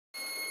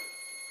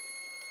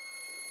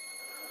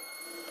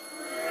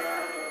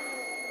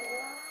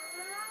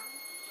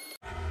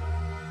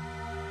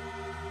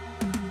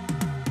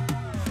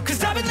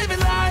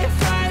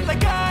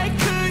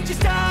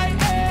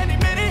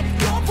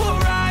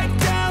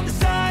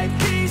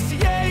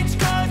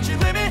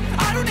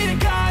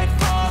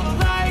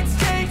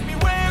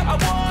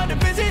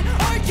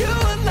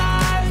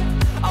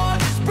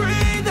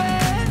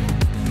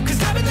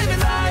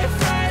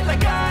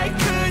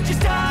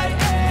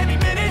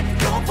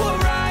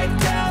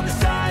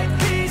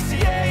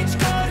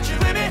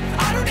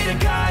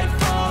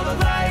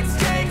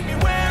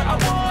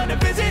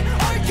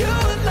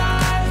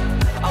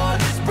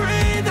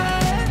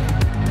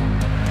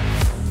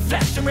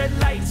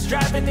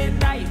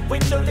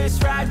this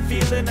ride,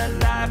 feeling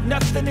alive.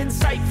 Nothing in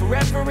sight,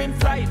 forever in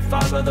flight.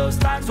 Follow those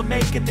lines, we'll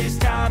make it this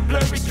time.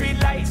 Blurry street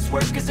lights,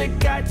 work as a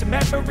guide to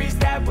memories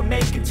that we're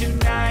making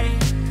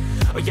tonight.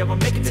 Oh yeah,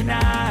 we'll make it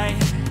tonight.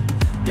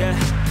 Yeah.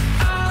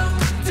 I'll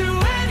do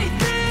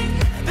anything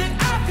that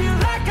I feel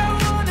like I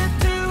wanna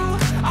do.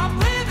 I'm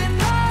living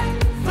life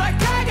like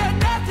I got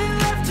nothing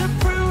left to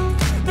prove.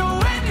 No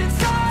end in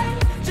sight,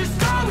 just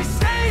always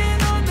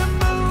staying on the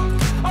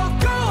move. I'll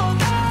go all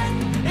night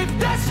if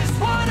that's just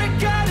what I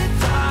gotta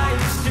do.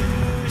 Life's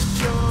too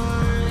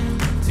short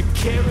to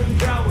care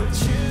about what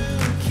you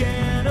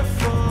can't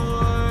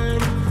afford.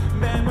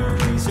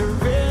 Memories are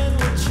in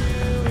what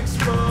you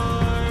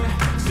explore,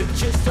 so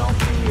just don't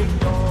be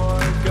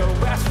ignored. Go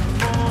ask for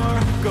more,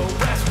 go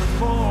ask for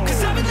more.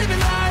 'Cause I've been living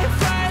life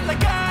right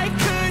like I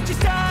could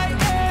just die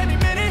any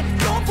minute.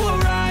 Going for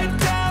a ride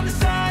down the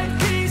side,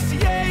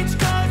 PCH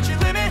country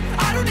limit.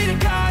 I don't need a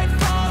guide,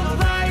 follow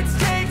lights,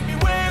 take me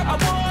where I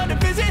wanna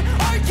visit.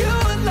 Are you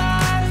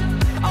alive?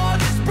 Or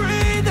just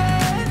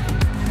breathing?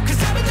 'Cause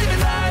I've been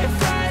living life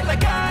right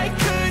like I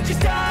could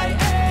just die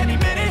any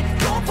minute.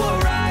 Going for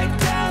a ride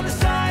down the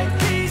side,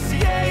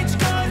 PCH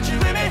country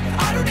limit.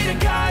 I don't need a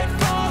guide,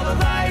 follow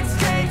lights,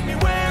 take me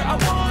where I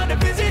wanna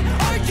visit.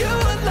 Are you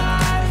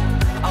alive?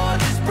 Or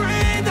just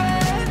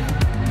breathing?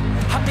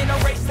 I'm in a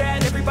race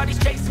that everybody's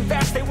chasing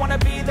fast. They wanna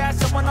be that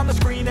someone on the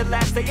screen at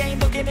last. They ain't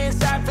looking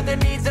inside for their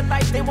needs in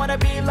life. They wanna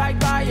be liked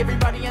by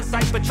everybody in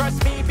sight. But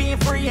trust me, being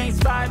free ain't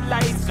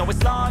spotlights. No,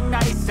 it's long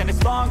nights and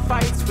it's long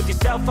fights with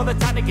yourself all the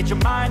time to get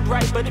your mind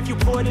right. But if you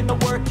put in the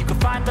work, you can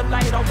find the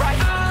light, alright?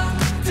 I'll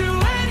do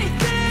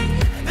anything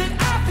that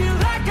I feel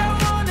like I